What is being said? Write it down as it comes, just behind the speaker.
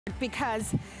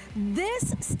because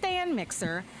this stand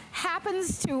mixer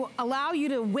happens to allow you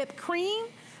to whip cream,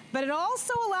 but it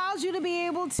also allows you to be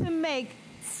able to make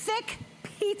thick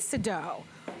pizza dough.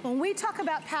 When we talk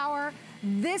about power,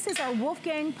 this is our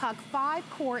Wolfgang Puck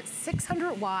 5-quart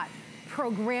 600-watt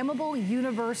programmable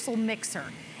universal mixer.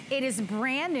 It is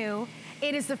brand new.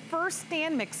 It is the first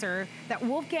stand mixer that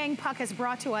Wolfgang Puck has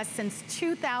brought to us since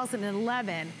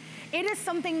 2011. It is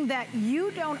something that you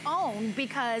don't own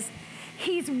because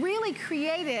he's really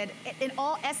created, in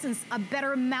all essence, a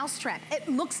better mousetrap. It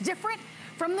looks different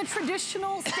from the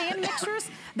traditional stand mixers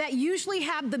that usually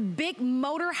have the big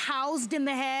motor housed in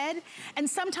the head, and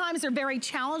sometimes they're very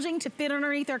challenging to fit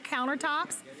underneath their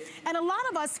countertops, and a lot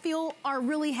of us feel are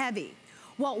really heavy.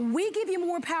 Well, we give you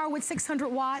more power with 600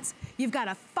 watts. You've got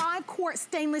a 5-quart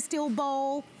stainless steel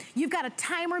bowl. You've got a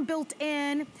timer built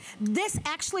in. This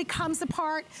actually comes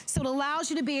apart, so it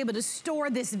allows you to be able to store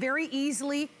this very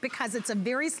easily because it's a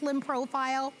very slim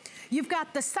profile. You've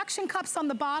got the suction cups on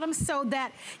the bottom so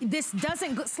that this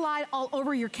doesn't slide all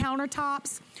over your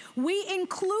countertops. We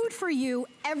include for you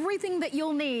everything that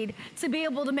you'll need to be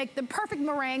able to make the perfect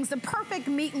meringues, the perfect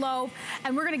meatloaf,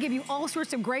 and we're gonna give you all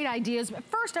sorts of great ideas. But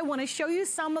first, I wanna show you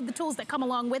some of the tools that come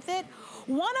along with it.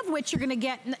 One of which you're gonna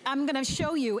get, I'm gonna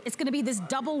show you, it's gonna be this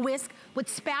double whisk with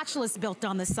spatulas built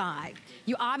on the side.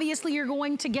 You're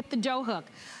going to get the dough hook.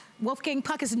 Wolfgang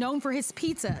Puck is known for his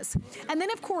pizzas. And then,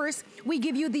 of course, we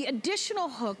give you the additional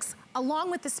hooks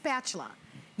along with the spatula.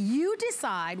 You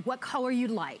decide what color you'd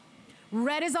like.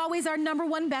 Red is always our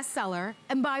 #1 bestseller.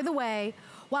 And by the way,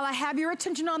 while I have your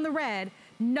attention on the red,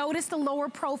 notice the lower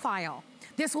profile.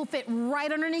 This will fit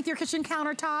right underneath your kitchen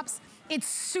countertops. It's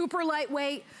super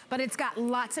lightweight, but it's got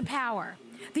lots of power.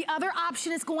 The other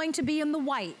option is going to be in the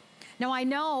white. Now, I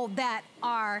know that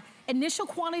our initial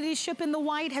quantity to ship in the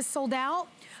white has sold out,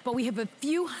 but we have a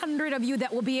few hundred of you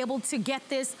that will be able to get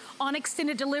this on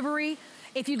extended delivery.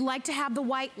 If you'd like to have the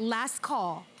white, last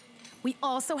call. We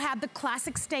also have the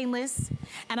classic stainless,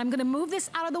 and I'm gonna move this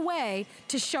out of the way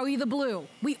to show you the blue.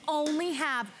 We only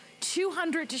have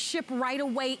 200 to ship right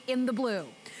away in the blue.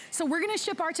 So we're gonna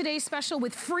ship our today's special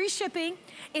with free shipping.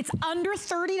 It's under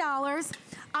 $30.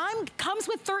 Comes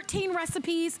with 13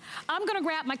 recipes. I'm gonna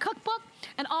grab my cookbook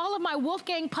and all of my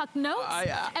Wolfgang Puck notes,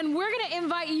 and we're gonna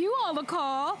invite you all to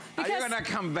call. Are you gonna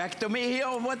come back to me here,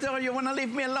 or what? Or you wanna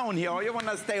leave me alone here, or you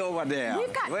wanna stay over there?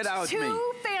 We've got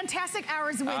two fantastic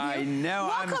hours with you. I know.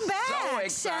 Welcome back, so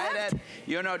excited. Chef.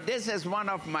 You know, this is one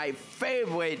of my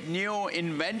favorite new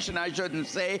invention, I shouldn't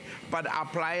say, but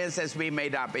appliances we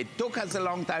made up. It took us a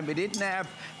long time. We didn't have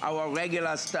our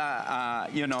regular,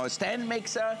 stand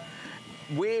mixer.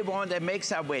 We want a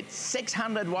mixer with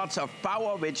 600 watts of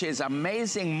power, which is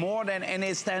amazing, more than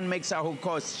any stand mixer who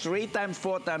costs 3 times,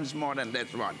 4 times more than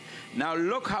this one. Now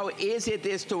look how easy it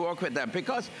is to work with them,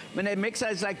 because when a mixer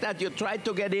is like that, you try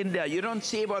to get in there, you don't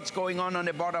see what's going on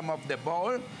the bottom of the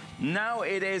bowl. Now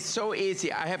it is so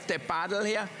easy. I have the paddle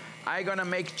here. I'm gonna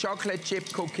make chocolate chip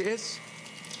cookies.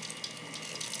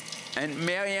 And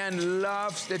Marianne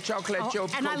loves the chocolate chip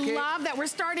cookie. And I love that we're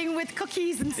starting with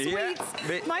cookies and sweets.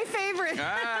 Yeah, my favorite.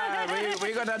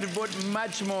 We're gonna put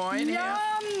much more in here.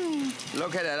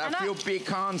 Look at that, a few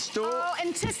pecans too. Oh,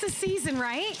 and 'tis the season,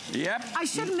 right? Yep. I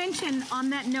should mention on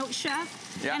that note, Chef,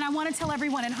 and I want to tell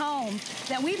everyone at home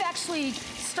that we've actually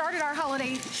started our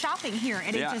holiday shopping here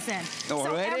at HSN.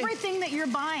 So everything that you're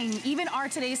buying, even our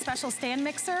today's special stand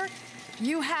mixer,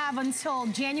 you have until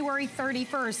January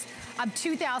 31st of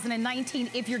 2019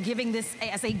 if you're giving this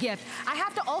as a gift. I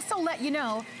have to also let you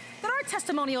know that our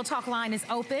testimonial talk line is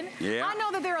open. Yeah. I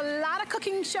know that there are a lot of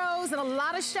cooking shows and a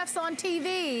lot of chefs on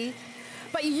TV,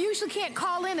 but you usually can't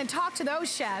call in and talk to those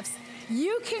chefs.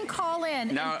 You can call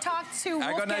in and talk to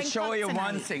Wolfgang Puck. I'm gonna show you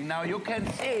one thing. Now you can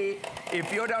see,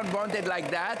 if you don't want it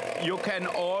like that, you can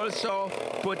also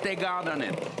put the guard on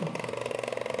it.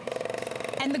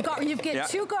 And the guard, you get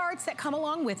 2 guards that come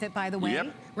along with it, by the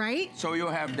way, right? So you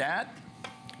have that.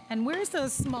 And where's the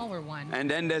smaller one? And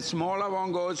then the smaller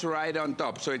one goes right on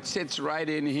top. So it sits right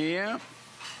in here.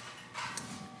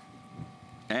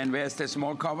 And where's the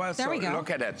small cover? There we go. Look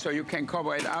at that. So you can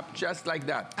cover it up just like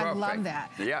that. Perfect. I love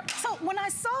that. Yeah. So when I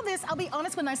saw this, I'll be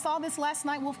honest, when I saw this last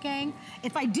night, Wolfgang,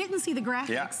 if I didn't see the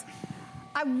graphics,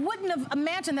 I wouldn't have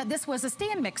imagined that this was a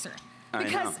stand mixer.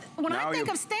 Because when I think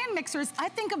of stand mixers, I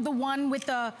think of the one with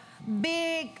the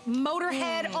big motor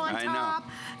head on top,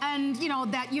 and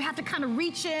that you have to kind of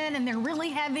reach in, and they're really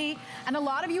heavy, and a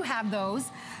lot of you have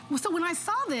those. So when I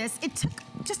saw this, it took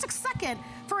just a second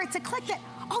for it to click that,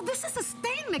 oh, this is a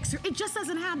stand mixer. It just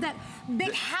doesn't have that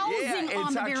big housing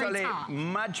on the very top. It's actually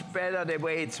much better the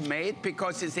way it's made,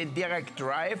 because it's a direct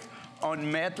drive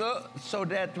on metal, so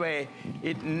that way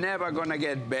it's never gonna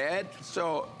get bad.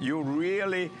 So you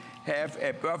really have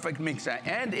a perfect mixer.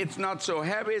 And it's not so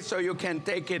heavy, so you can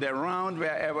take it around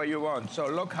wherever you want. So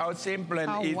look how simple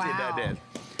and easy that is.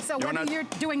 So whether you're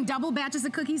doing double batches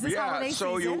of cookies this holiday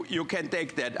season. Yeah, so you can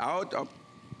take that out. Oh,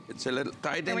 it's a little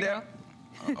tight in there.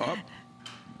 Oh.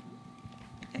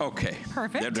 Okay.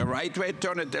 Perfect. The right way,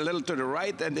 turn it a little to the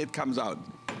right, and it comes out.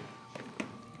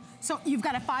 So you've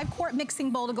got a 5-quart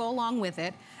mixing bowl to go along with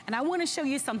it. And I want to show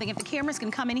you something. If the cameras can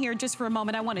come in here just for a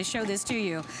moment, I want to show this to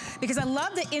you because I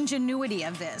love the ingenuity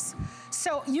of this.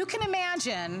 So you can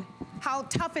imagine how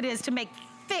tough it is to make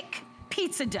thick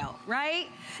pizza dough, right?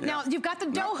 Yeah. Now, you've got the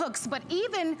dough hooks, but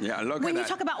even when you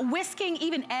talk about whisking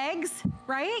even eggs,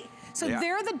 right? So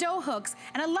they're the dough hooks,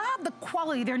 and I love the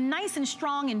quality. They're nice and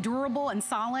strong and durable and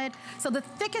solid. So the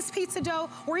thickest pizza dough,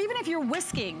 or even if you're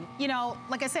whisking, you know,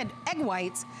 like I said, egg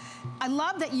whites, I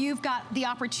love that you've got the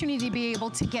opportunity to be able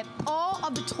to get all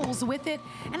of the tools with it.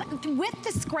 And with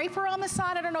the scraper on the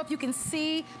side, I don't know if you can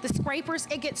see the scrapers,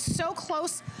 it gets so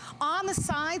close on the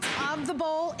sides of the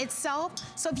bowl itself.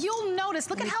 So if you'll notice,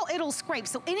 look at how it'll scrape.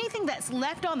 So anything that's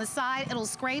left on the side, it'll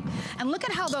scrape. And look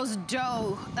at how those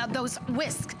those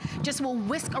whisks just will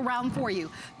whisk around for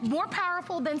you. More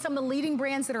powerful than some of the leading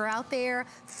brands that are out there.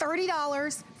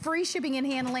 $30, free shipping and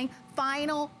handling.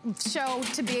 Final show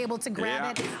to be able to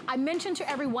grab it. I mentioned to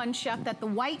everyone, Chef, that the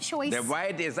white choice. The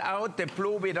white is out, the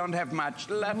blue we don't have much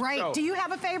left. Right. So. Do you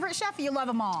have a favorite, Chef, or you love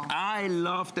them all? I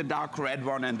love the dark red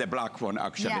one and the black one,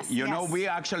 actually. You know, we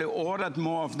actually ordered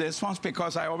more of these ones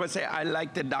because I always say I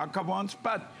like the darker ones,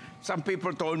 but some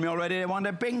people told me already they want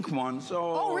a pink one, so...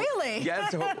 Oh, really?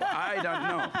 Yes, I don't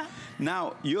know.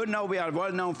 Now, you know we are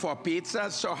well known for pizza,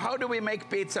 so how do we make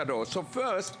pizza dough? So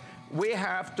first, we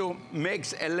have to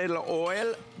mix a little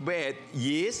oil with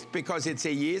yeast, because it's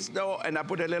a yeast dough, and I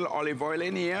put a little olive oil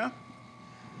in here.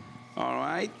 All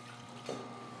right?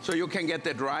 So you can get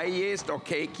the dry yeast or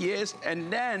cake yeast,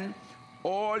 and then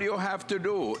all you have to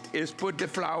do is put the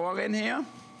flour in here.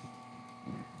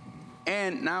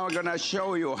 And now I'm gonna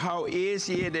show you how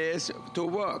easy it is to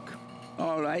work.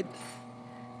 All right?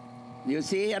 You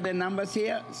see here the numbers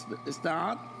here,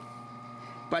 start.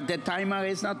 But the timer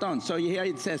is not on. So here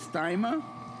it says timer.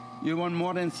 You want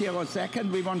more than 0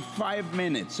 seconds? We want 5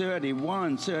 minutes.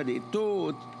 31,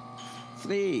 32,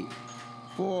 3,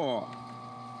 4.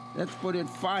 Let's put it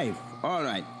 5. All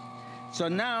right. So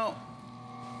now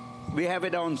we have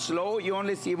it on slow. You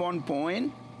only see 1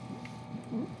 point.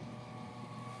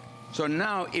 So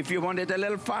now, if you want it a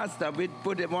little faster, we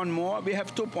put it 1 more. We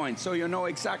have 2 points, so you know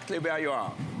exactly where you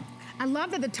are. I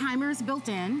love that the timer is built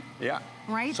in. Yeah.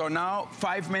 Right? So now,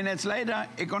 5 minutes later,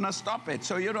 it's gonna stop it.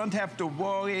 So you don't have to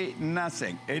worry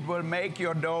nothing. It will make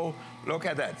your dough, look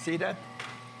at that, see that?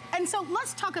 And so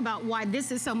let's talk about why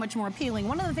this is so much more appealing.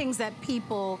 One of the things that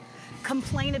people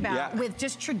complain about with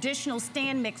just traditional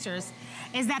stand mixers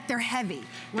is that they're heavy,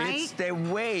 right? It's the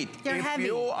weight. They're heavy. If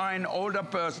you are an older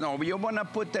person or you want to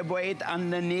put the weight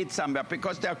underneath somewhere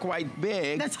because they're quite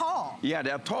big. They're tall. Yeah,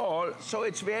 they're tall. So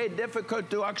it's very difficult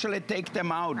to actually take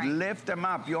them out, lift them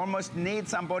up. You almost need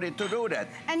somebody to do that.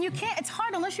 And you can't, it's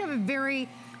hard unless you have a very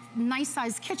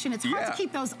nice-sized kitchen. It's hard to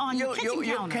keep those on your kitchen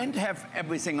counter. You can't have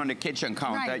everything on the kitchen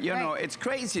counter. You know, it's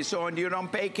crazy. So you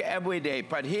don't bake every day.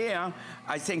 But here,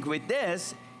 I think with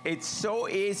this, it's so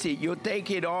easy. You take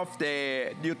it off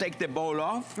you take the bowl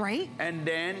off. Right. And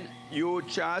then you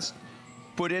just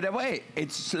put it away.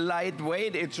 It's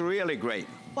lightweight. It's really great.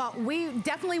 Well, we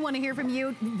definitely want to hear from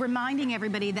you, reminding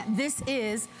everybody that this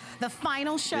is the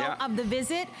final show of the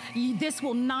visit. This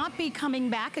will not be coming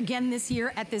back again this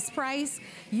year at this price.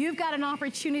 You've got an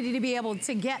opportunity to be able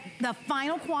to get the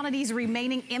final quantities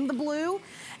remaining in the blue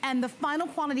and the final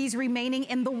quantities remaining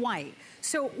in the white.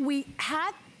 So we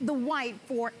had the white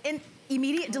for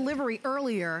immediate delivery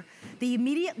earlier. The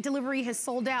immediate delivery has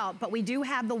sold out, but we do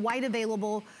have the white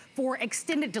available for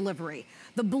extended delivery.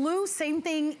 The blue, same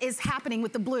thing is happening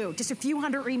with the blue, just a few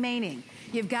hundred remaining.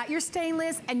 You've got your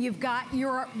stainless, and you've got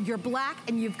your black,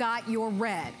 and you've got your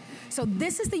red. So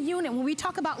this is the unit. When we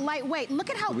talk about lightweight, look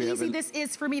at how easy this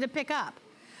is for me to pick up.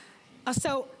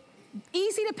 So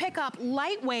easy to pick up,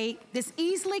 lightweight, this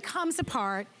easily comes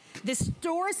apart. This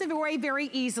stores away very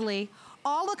easily.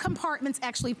 All the compartments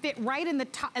actually fit right in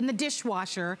the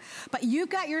dishwasher, but you've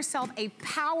got yourself a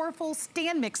powerful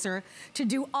stand mixer to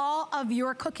do all of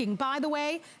your cooking. By the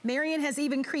way, Marion has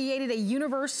even created a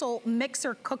universal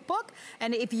mixer cookbook,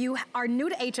 and if you are new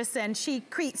to HSN, she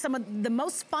creates some of the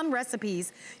most fun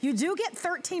recipes. You do get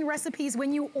 13 recipes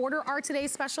when you order our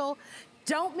today's special.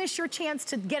 Don't miss your chance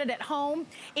to get it at home.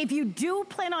 If you do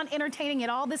plan on entertaining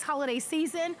it all this holiday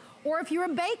season, or if you're a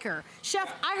baker.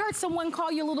 Chef, I heard someone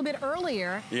call you a little bit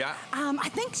earlier. Yeah. I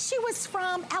think she was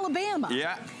from Alabama.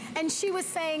 Yeah. And she was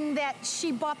saying that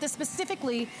she bought this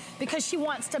specifically because she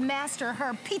wants to master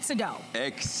her pizza dough.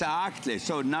 Exactly.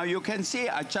 So now you can see,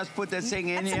 I just put the thing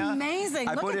in here. That's amazing.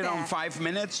 I Look put at it on that. 5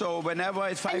 minutes, so whenever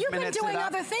it's 5 minutes. And you've been doing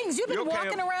other things. You've been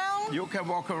walking around. You can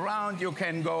walk around, you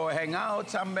can go hang out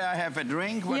somewhere, have a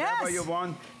drink, whatever you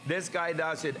want. This guy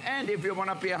does it. And if you want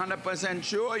to be 100%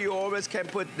 sure, you always can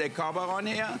put the cover on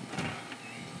here.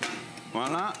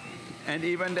 Voila. And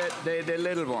even the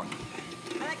little one.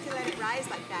 I like to let it rise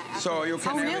like that. So you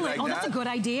can have it like that. That's a good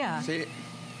idea. See?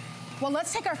 Well,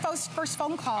 let's take our first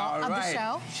phone call of the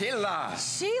show. Sheila.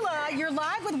 Sheila, you're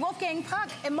live with Wolfgang, Puck,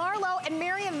 and Marlo, and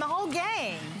Marion, and the whole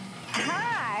gang.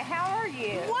 Hi, how are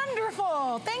you?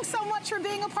 Wonderful. Thanks so much for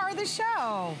being a part of the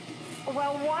show.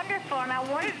 Well, wonderful, and I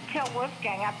wanted to tell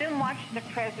Wolfgang, I've been watching the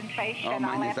presentation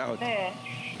all afternoon,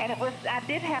 and I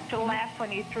did have to laugh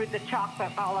when you threw the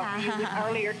chocolate all over you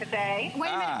earlier today. Wait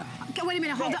a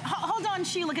minute, hold on,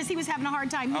 Sheila, because he was having a hard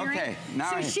time hearing. Okay,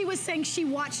 now so she was saying she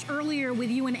watched earlier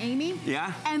with you and Amy.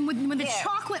 Yeah. And when the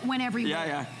chocolate went everywhere.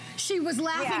 Yeah. She was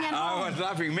laughing at home. I was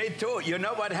laughing, me too. You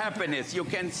know what happened is,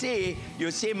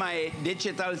 you see my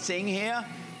digital thing here?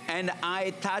 And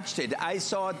I touched it. I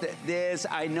saw this,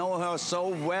 I know her so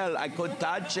well, I could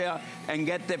touch her and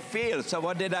get the feel. So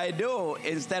what did I do?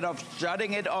 Instead of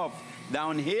shutting it off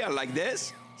down here like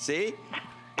this, see?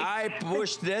 I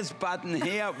pushed this button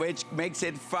here, which makes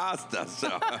it faster.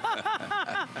 So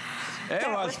it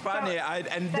was funny.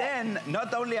 And then,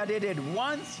 not only I did it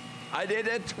once, I did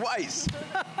it twice.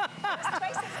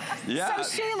 So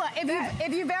Sheila,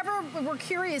 if you've ever were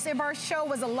curious if our show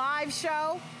was a live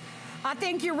show, I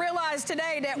think you realize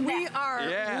today that we are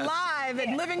live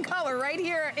in living color right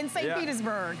here in St.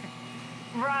 Petersburg.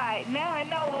 Right. Now I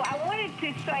know. Well, I wanted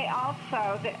to say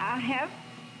also that I have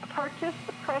purchased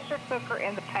the pressure cooker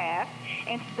in the past,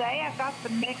 and today I got the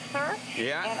mixer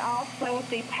and also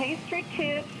the pastry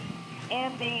tips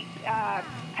and the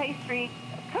pastry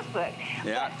cookbook.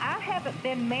 But I haven't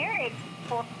been married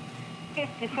for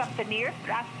 50-something years,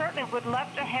 but I certainly would love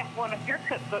to have one of your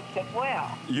cookbooks as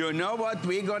well. You know what?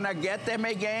 We're going to get them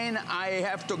again. I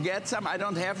have to get some. I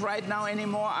don't have right now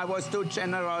anymore. I was too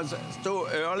generous, too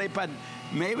early, but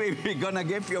maybe we're going to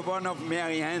give you one of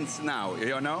Marianne's now,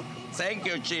 you know? Thank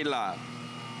you, Sheila.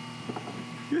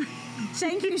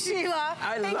 Thank you, Sheila.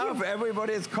 I love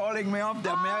everybody's calling me up.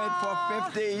 They're married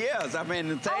for 50 years. I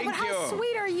mean, thank you. How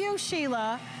sweet are you,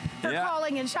 Sheila, for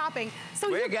calling and shopping. So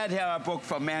we'll get her a book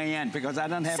for Marianne because I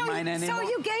don't have mine anymore. So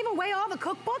you gave away all the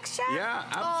cookbooks, Chef? Yeah,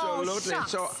 absolutely.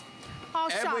 Oh,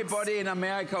 so everybody in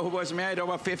America who was married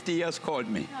over 50 years called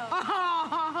me.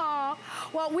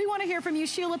 Well, we want to hear from you,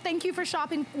 Sheila. Thank you for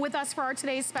shopping with us for our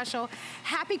today's special.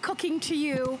 Happy cooking to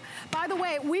you. By the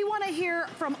way, we want to hear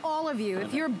from all of you.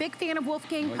 If you're a big fan of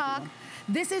Wolfgang Puck,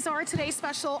 this is our today's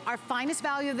special, our finest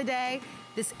value of the day.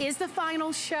 This is the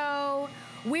final show.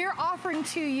 We're offering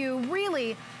to you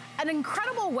really an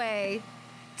incredible way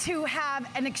to have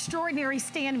an extraordinary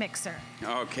stand mixer.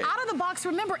 Okay. Out of the box,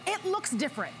 remember, it looks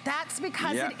different. That's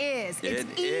because it is.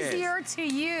 It's easier to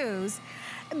use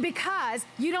because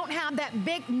you don't have that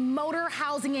big motor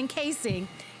housing and casing.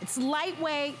 It's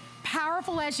lightweight,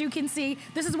 powerful, as you can see.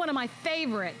 This is one of my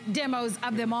favorite demos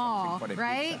of them all,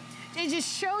 right? It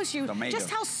just shows you just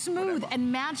how smooth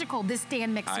and magical this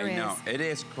stand mixer is. I know, it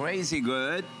is crazy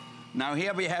good. Now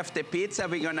here we have the pizza.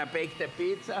 We're gonna bake the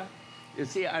pizza. You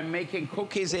see, I'm making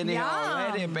cookies in here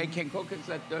already. Baking cookies.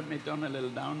 Let me turn a little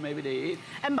down. Maybe they eat.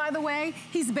 And by the way,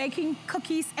 he's baking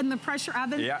cookies in the pressure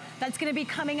oven. Yeah. That's going to be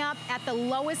coming up at the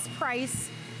lowest price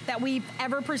that we've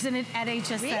ever presented at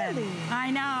HSN. Really?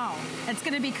 I know. It's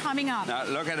going to be coming up. Now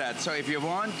look at that. So if you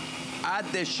want, add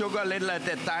the sugar a little at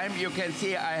a time. You can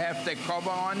see I have the cover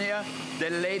on here.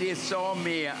 The lady saw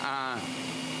me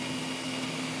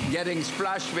getting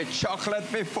splashed with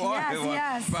chocolate before. Yes,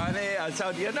 it was funny. I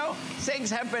thought, you know, things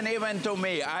happen even to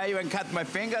me. I even cut my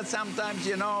finger sometimes,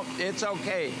 you know. It's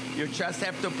okay. You just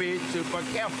have to be super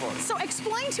careful. So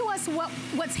explain to us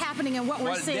what's happening and what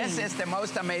we're seeing. Well, this is the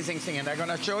most amazing thing, and I'm going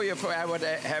to show you if I would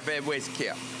have a whisk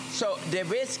here. So the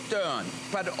whisk turns,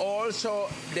 but also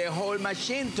the whole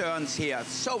machine turns here.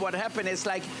 So what happens is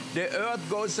like the earth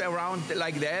goes around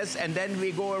like this, and then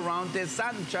we go around the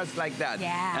sun just like that.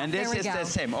 Yeah, and this is the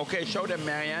same. Okay, show them,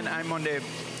 Marianne. I'm on the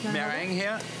meringue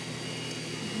here.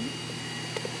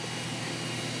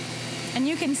 And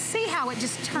you can see how it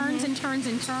just turns and turns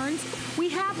and turns. We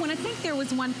have one, I think there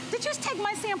was one. Did you just take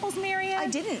my samples, Marianne? I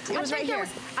didn't. It was right here.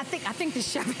 I think the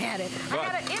chef had it. What?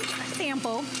 I got an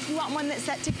sample. You want one that's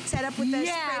set up with the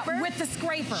scraper? Yeah, with the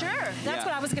scraper. Sure. That's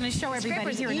what I was going to show everybody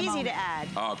Scraper's here in a moment. easy to add.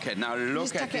 Okay, now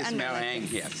look at this meringue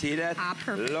here. See that? Ah,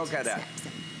 perfect. Look at that.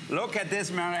 Look at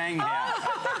this meringue here.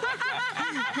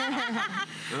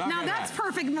 Now that's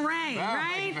perfect meringue,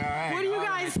 right? Meringue. What do you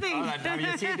guys think? All right, now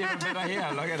you see a little bit of here.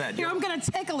 Look at that. Here, I'm going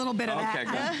to take a little bit of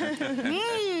that.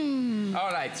 Good.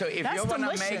 All right, so if you want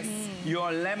to make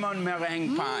your lemon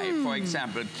meringue pie, for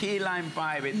example, key lime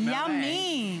pie with meringue.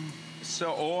 Yummy.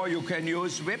 So, or you can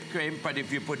use whipped cream, but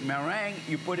if you put meringue,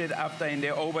 you put it after in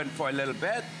the oven for a little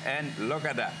bit, and look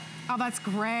at that. Oh, that's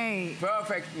great.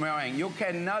 Perfect meringue. You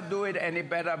cannot do it any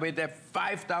better with a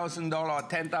 $5,000 or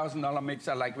 $10,000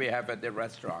 mixer like we have at the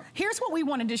restaurant. Here's what we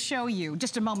wanted to show you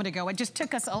just a moment ago. It just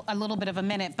took us a little bit of a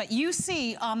minute, but you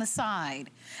see on the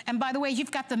side, and by the way,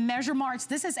 you've got the measure marks.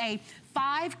 This is a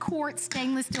 5-quart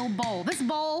stainless steel bowl. This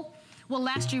bowl will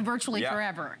last you virtually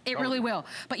forever. It really will.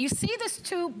 But you see this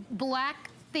two black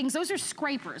things, those are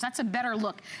scrapers. That's a better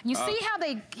look. You see how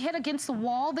they hit against the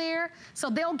wall there? So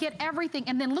they'll get everything,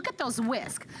 and then look at those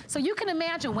whisks. So you can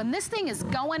imagine when this thing is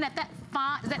going at that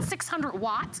 600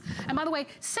 watts, and by the way,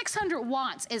 600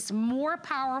 watts is more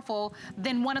powerful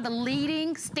than one of the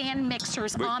leading stand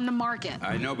mixers on the market.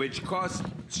 I know, which costs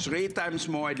 3 times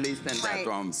more at least than that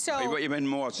one. So even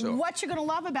more so. What you're gonna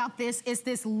love about this is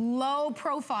this low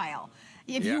profile.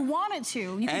 If you wanted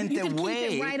to, you can keep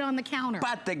it right on the counter.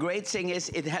 But the great thing is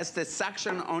it has the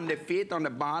suction on the feet on the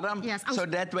bottom, so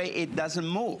that way it doesn't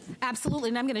move. Absolutely,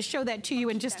 and I'm going to show that to you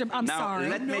in just a I'm sorry.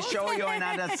 Now, let me show you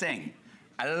another thing.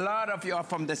 A lot of you are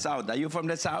from the South. Are you from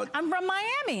the South? I'm from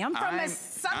Miami. I'm from the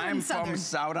southern. From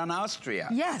southern Austria.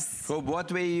 Yes. So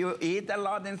what we eat a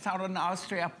lot in southern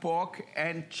Austria, pork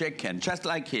and chicken, just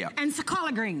like here. And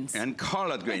collard greens. And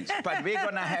collard greens. But we're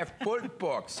going to have pulled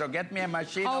pork. So get me a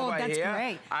machine over here. Oh, that's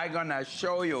great. I'm going to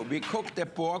show you. We cook the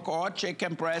pork or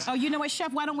chicken breast. Oh, you know what,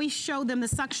 Chef? Why don't we show them the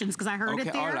suctions? Because I heard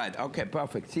it there. All right. Okay,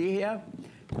 perfect. See here?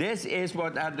 This is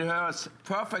what adheres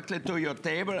perfectly to your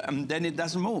table, and then it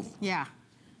doesn't move. Yeah.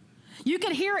 You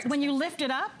can hear it when you lift it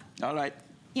up. All right.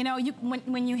 You know,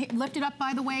 when you lift it up,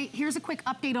 by the way, here's a quick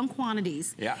update on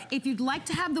quantities. Yeah. If you'd like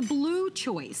to have the blue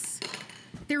choice,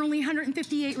 there are only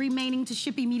 158 remaining to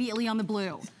ship immediately on the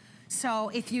blue. So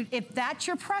if that's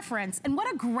your preference, and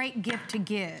what a great gift to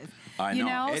give. I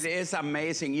know. It is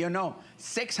amazing. You know,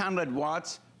 600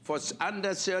 watts. For under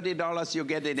 $30, you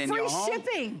get it in your home. Free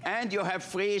shipping. And you have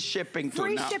free shipping too.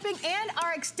 Free shipping and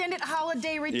our extended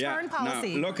holiday return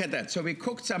policy. Now, look at that. So we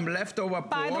cooked some leftover pork.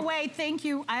 By the way, thank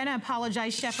you. I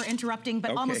apologize, Chef, for interrupting,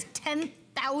 but almost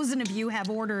 10,000 of you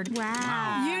have ordered.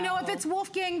 Wow. You know, if it's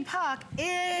Wolfgang Puck,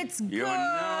 it's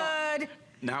good.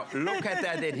 Now, look at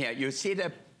that in here. You see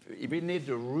that we need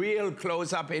a real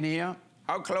close-up in here.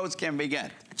 How close can we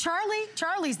get?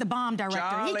 Charlie's the bomb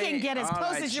director. He can get as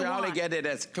close as you want. Charlie, get it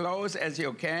as close as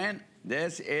you can.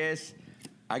 This is,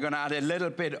 I'm gonna add a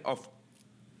little bit of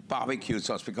barbecue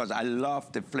sauce because I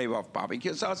love the flavor of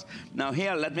barbecue sauce. Now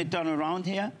here, let me turn around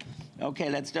here. Okay,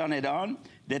 let's turn it on.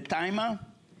 The timer,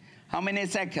 how many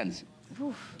seconds?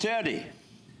 30.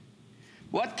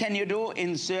 What can you do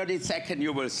in 30 seconds,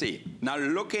 you will see. Now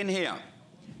look in here.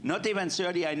 Not even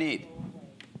 30 I need.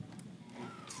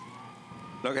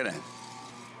 Look at that.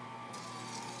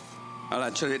 All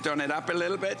right, should we turn it up a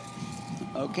little bit?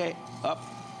 Okay, up.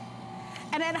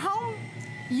 And at home,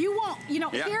 you won't, you know,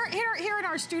 here in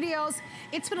our studios,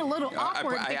 it's been a little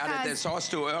awkward I added the sauce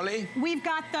too early. We've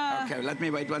got the... Okay, let me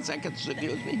wait 1 second, excuse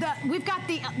me. We've got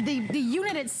the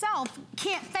unit itself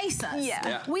can't face us.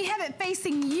 Yeah. We have it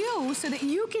facing you so that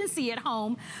you can see at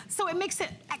home. So it makes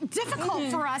it difficult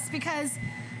for us because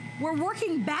we're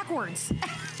working backwards,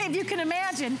 if you can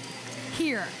imagine.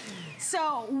 Here.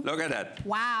 So look at that.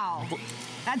 Wow.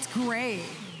 That's great.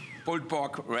 Pulled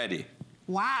pork ready.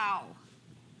 Wow.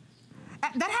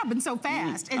 That happened so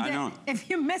fast. And I know. If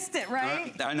you missed it,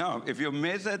 right? I know. If you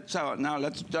miss it, so now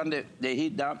let's turn the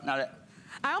heat down. Now,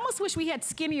 I almost wish we had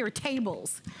skinnier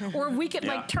tables, or we could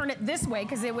like turn it this way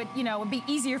because it would, you know, it'd be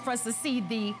easier for us to see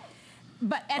the.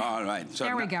 But all right. So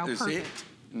there we go. You perfect. See?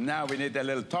 Now we need a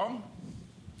little tongue,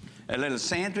 a little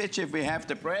sandwich if we have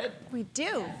the bread. We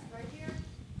do.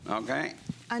 Okay.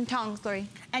 And tongs, sorry.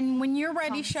 And when you're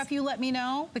ready, Chef, you let me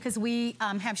know, because we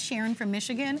have Sharon from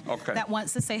Michigan that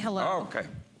wants to say hello. Okay.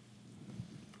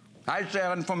 Hi,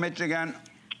 Sharon from Michigan.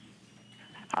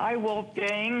 Hi,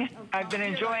 Wolfgang. I've been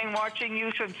enjoying watching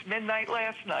you since midnight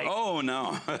last night. Oh,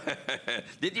 no.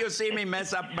 Did you see me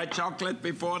mess up my chocolate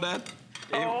before that?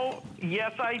 Oh,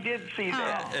 yes, I did see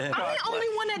that. I'm the only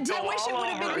one that did. Wish it would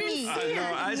have been me. I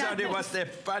know. I thought it was the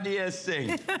funniest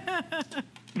thing.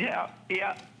 Yeah.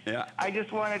 I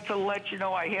just wanted to let you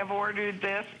know I have ordered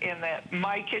this, and that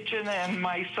my kitchen and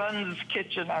my son's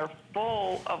kitchen are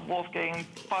full of Wolfgang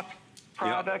Puck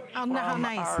products Oh, no, how from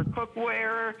nice. our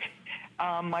cookware.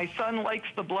 My son likes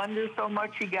the blender so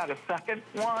much, he got a second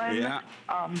one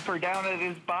for down at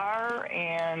his bar,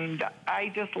 and I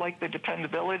just like the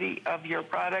dependability of your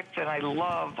products, and I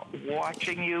love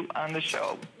watching you on the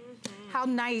show. How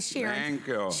nice, Sharon. Thank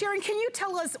you. Sharon, can you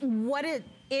tell us what it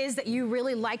is that you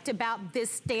really liked about this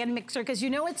stand mixer? Because you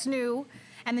know it's new,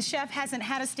 and the chef hasn't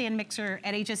had a stand mixer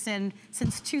at HSN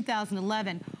since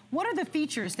 2011. What are the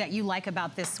features that you like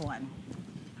about this one?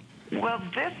 Well,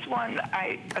 this one,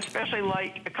 I especially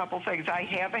like a couple things. I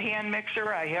have a hand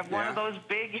mixer. I have one of those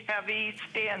big, heavy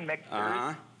stand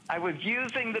mixers. I was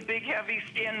using the big, heavy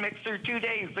stand mixer 2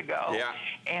 days ago.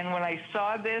 And when I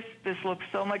saw this looks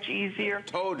so much easier.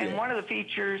 Totally. And one of the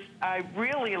features I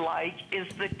really like is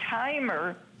the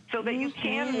timer, so that you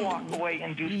can walk away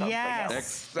and do something else.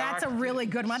 Exactly. That's a really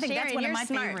good one. I think that's one of my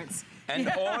favorites. And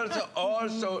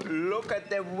also look at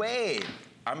the weight.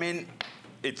 I mean,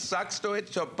 it sucks to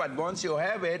it, but once you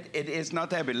have it, it is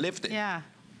not heavy lifting. Yeah.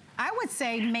 I would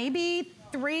say maybe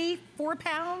 3-4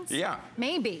 pounds. Yeah.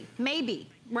 Maybe,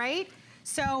 right?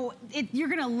 So you're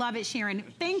gonna love it, Sharon.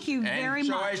 Thank you very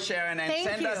much. Enjoy, Sharon, and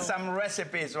send us some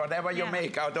recipes, whatever you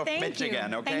make out of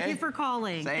Michigan, okay? Thank you for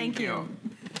calling. Thank you.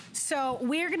 So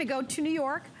we're gonna go to New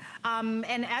York,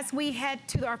 and as we head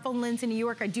to our phone lines in New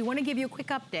York, I do wanna give you a quick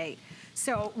update.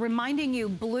 So reminding you,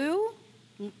 blue,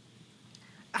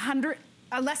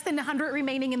 less than 100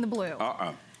 remaining in the blue.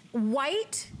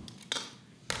 White,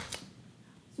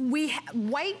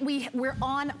 we're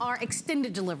on our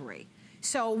extended delivery.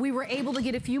 So we were able to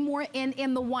get a few more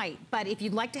in the white. But if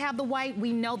you'd like to have the white,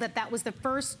 we know that that was the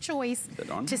first choice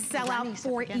to sell out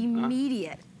for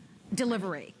immediate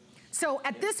delivery. So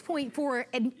at this point,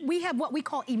 we have what we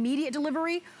call immediate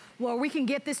delivery, where we can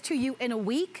get this to you in a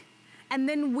week. And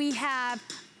then we have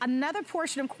another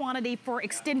portion of quantity for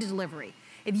extended delivery.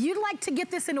 If you'd like to get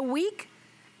this in a week,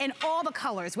 in all the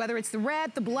colors, whether it's the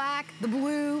red, the black, the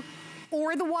blue,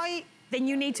 or the white, then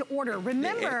you need to order.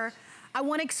 Remember, I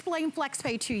want to explain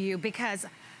FlexPay to you, because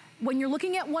when you're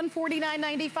looking at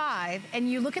 $149.95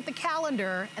 and you look at the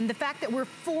calendar and the fact that we're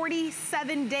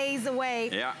 47 days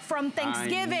away from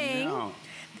Thanksgiving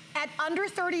at under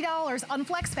 $30 on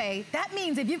FlexPay, that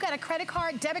means if you've got a credit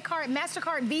card, debit card,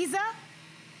 MasterCard, Visa,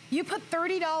 you put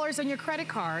 $30 on your credit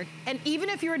card, and even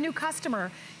if you're a new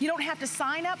customer, you don't have to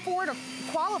sign up for it or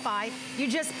qualify. You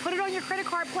just put it on your credit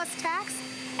card plus tax,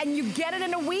 and you get it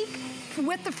in a week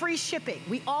with the free shipping.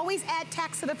 We always add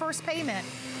tax to the first payment,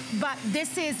 but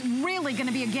this is really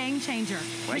gonna be a game changer.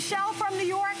 Michelle from New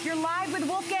York, you're live with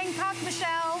Wolfgang Puck.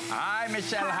 Michelle. Hi,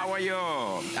 Michelle, how are you?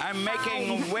 I'm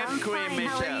making whipped cream,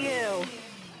 Michelle. How are you?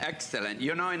 Excellent.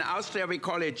 You know, in Austria, we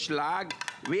call it Schlag.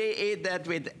 We eat that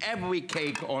with every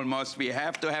cake almost. We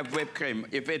have to have whipped cream.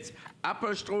 If it's apple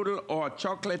strudel or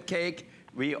chocolate cake,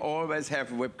 we always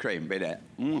have whipped cream with it.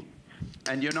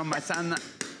 And you know, my son,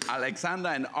 Alexander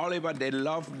and Oliver, they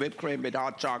love whipped cream with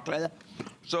hot chocolate.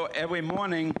 So every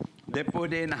morning, they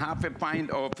put in half a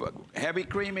pint of heavy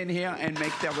cream in here and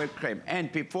make their whipped cream.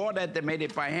 And before that, they made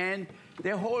it by hand.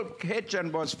 The whole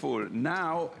kitchen was full.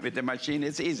 Now, with the machine,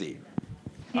 it's easy.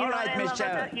 You All know right, what I Michelle.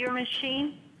 love about your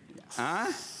machine?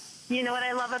 Huh? You know what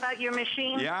I love about your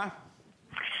machine? Yeah?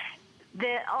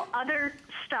 The other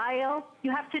style,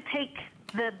 you have to take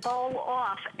the bowl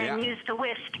off and use the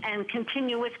whisk and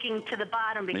continue whisking to the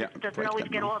bottom, because it doesn't always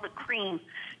get all the cream.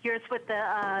 Yours with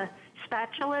the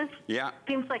spatulas,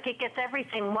 seems like it gets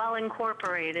everything well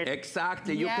incorporated.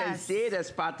 Exactly. You can see the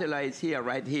spatula is here,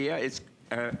 right here. It's,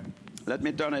 let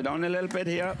me turn it on a little bit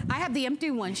here. I have the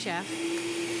empty one, Chef.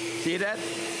 See that?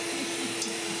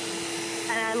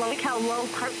 And I like how low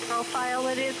profile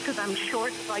it is, because I'm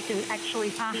short, so I can actually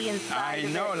see inside. I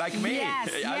know, like me.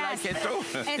 Yes, I like it too.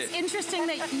 It's interesting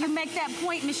that you make that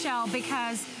point, Michelle,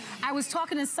 because I was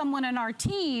talking to someone on our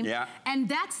team, and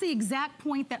that's the exact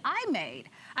point that I made.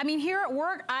 I mean, here at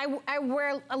work, I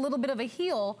wear a little bit of a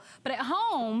heel, but at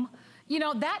home, you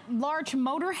know, that large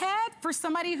motor head for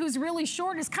somebody who's really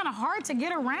short is kind of hard to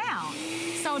get around.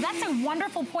 So that's a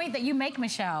wonderful point that you make,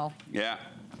 Michelle. Yeah.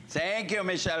 Thank you,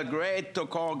 Michelle. Great to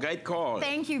call. Great call.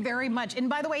 Thank you very much. And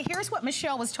by the way, here's what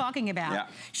Michelle was talking about.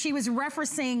 She was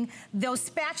referencing those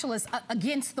spatulas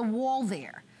against the wall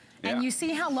there. And you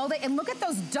see how low they, and look at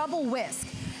those double whisk.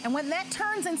 And when that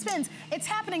turns and spins, it's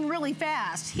happening really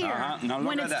fast here Now look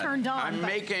when at it's that. turned on. I'm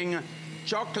making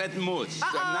chocolate mousse. So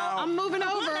now I'm moving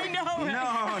over. I know, right?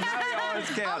 No, now you're all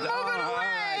scared. I'm moving away.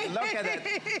 Right. Look at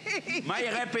it. My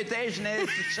reputation is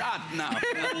shot now.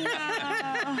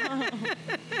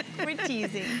 We're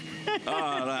teasing.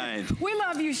 All right. We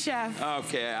love you, Chef.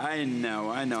 Okay, I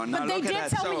know. Now But they look did at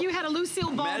that. tell me you had a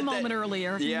Lucille Ball moment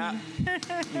earlier. Yeah.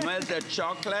 Melted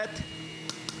chocolate.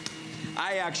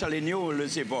 I actually knew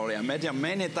Lucy Ball. I met her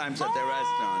many times at the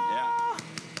restaurant. Yeah.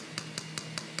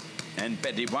 And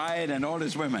Betty White and all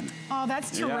these women. Oh,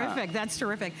 that's terrific. Yeah. That's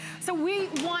terrific. So we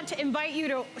want to invite you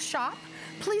to shop.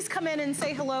 Please come in and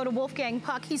say hello to Wolfgang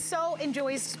Puck. He so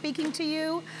enjoys speaking to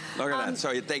you. Look at that.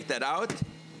 So you take that out.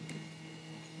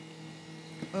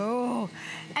 Oh,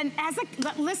 and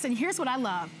listen, here's what I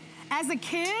love. As a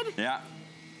kid,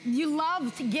 you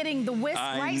loved getting the whisk,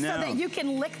 right? So that you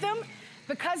can lick them.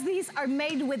 Because these are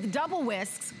made with double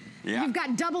whisks, you've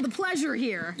got double the pleasure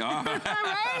here.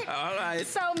 Right? All right.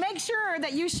 So make sure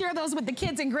that you share those with the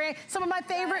kids and some of my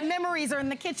favorite memories are in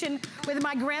the kitchen with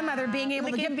my grandmother being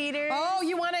able to get beaters. Oh,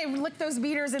 you want to lick those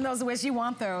beaters and those whisks, you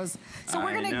want those. So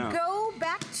we're gonna go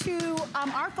back to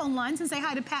our phone lines and say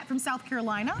hi to Pat from South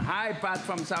Carolina. Hi, Pat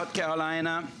from South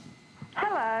Carolina.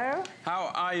 Hello.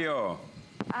 How are you?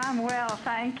 I'm well,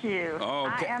 thank you.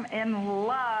 Okay. I am in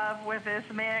love with this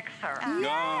mixer.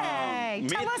 Yay!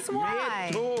 Tell us why.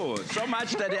 Me too. So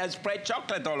much that it has sprayed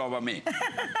chocolate all over me.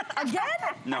 Again?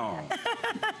 No.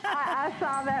 I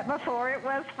saw that before. It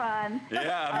was fun.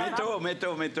 Yeah,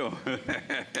 me too.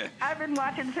 I've been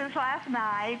watching since last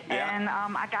night, and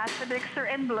I got the mixer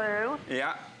in blue.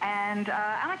 Yeah. And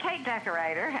I'm a cake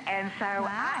decorator, and so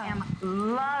I am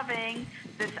loving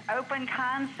this open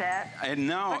concept. I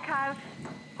know. Because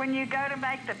when you go to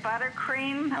make the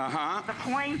buttercream, the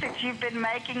point that you've been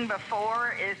making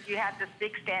before is you have this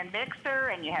big stand mixer,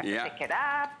 and you have to pick it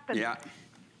up. And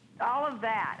all of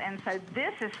that. And so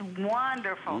this is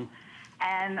wonderful.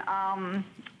 And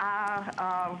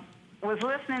I was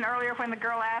listening earlier when the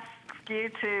girl asked you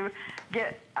to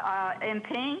get in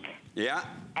pink. Yeah.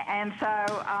 And so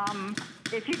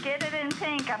if you get it in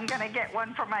pink, I'm going to get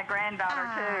one for my granddaughter,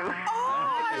 too.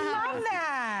 Oh, I love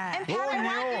that. And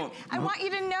Pat, I want you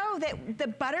to know that the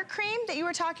buttercream that you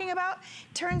were talking about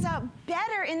turns out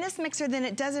better in this mixer than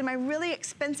it does in my really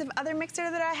expensive other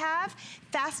mixer that I have.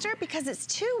 Faster because it's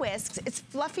 2 whisks. It's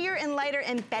fluffier and lighter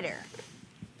and better.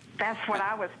 That's what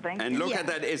I was thinking. And look at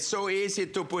that. It's so easy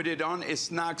to put it on. It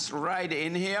snags right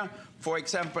in here. For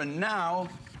example, now,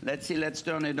 let's see, let's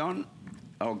turn it on.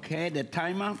 Okay, the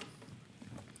timer.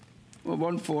 Well,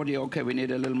 140, okay, we need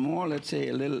a little more. Let's say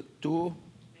a little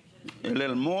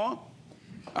more.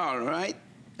 All right.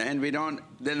 And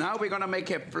then now we're gonna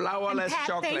make a flourless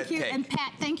chocolate cake. And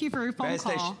Pat, thank you for your phone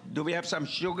call. Do we have some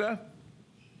sugar?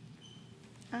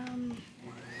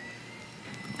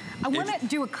 I want to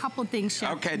do a couple things,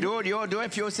 Chef. Okay, do a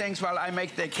few things while I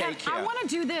make the cake here. I want to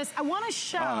do this. I want to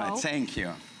show. All right, thank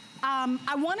you.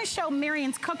 I want to show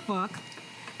Marion's cookbook,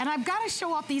 and I've got to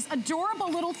show off these adorable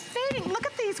little things. Look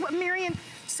at these, what Marion.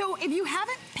 So if you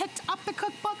haven't picked up the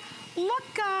cookbook, look,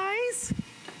 guys.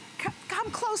 Come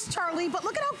close, Charlie, but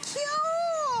look at how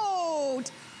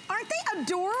cute. Aren't they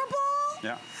adorable?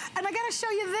 Yeah. And I got to show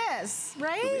you this,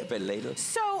 right? Do we have a ladle?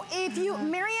 So if you,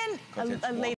 Marion, a ladle.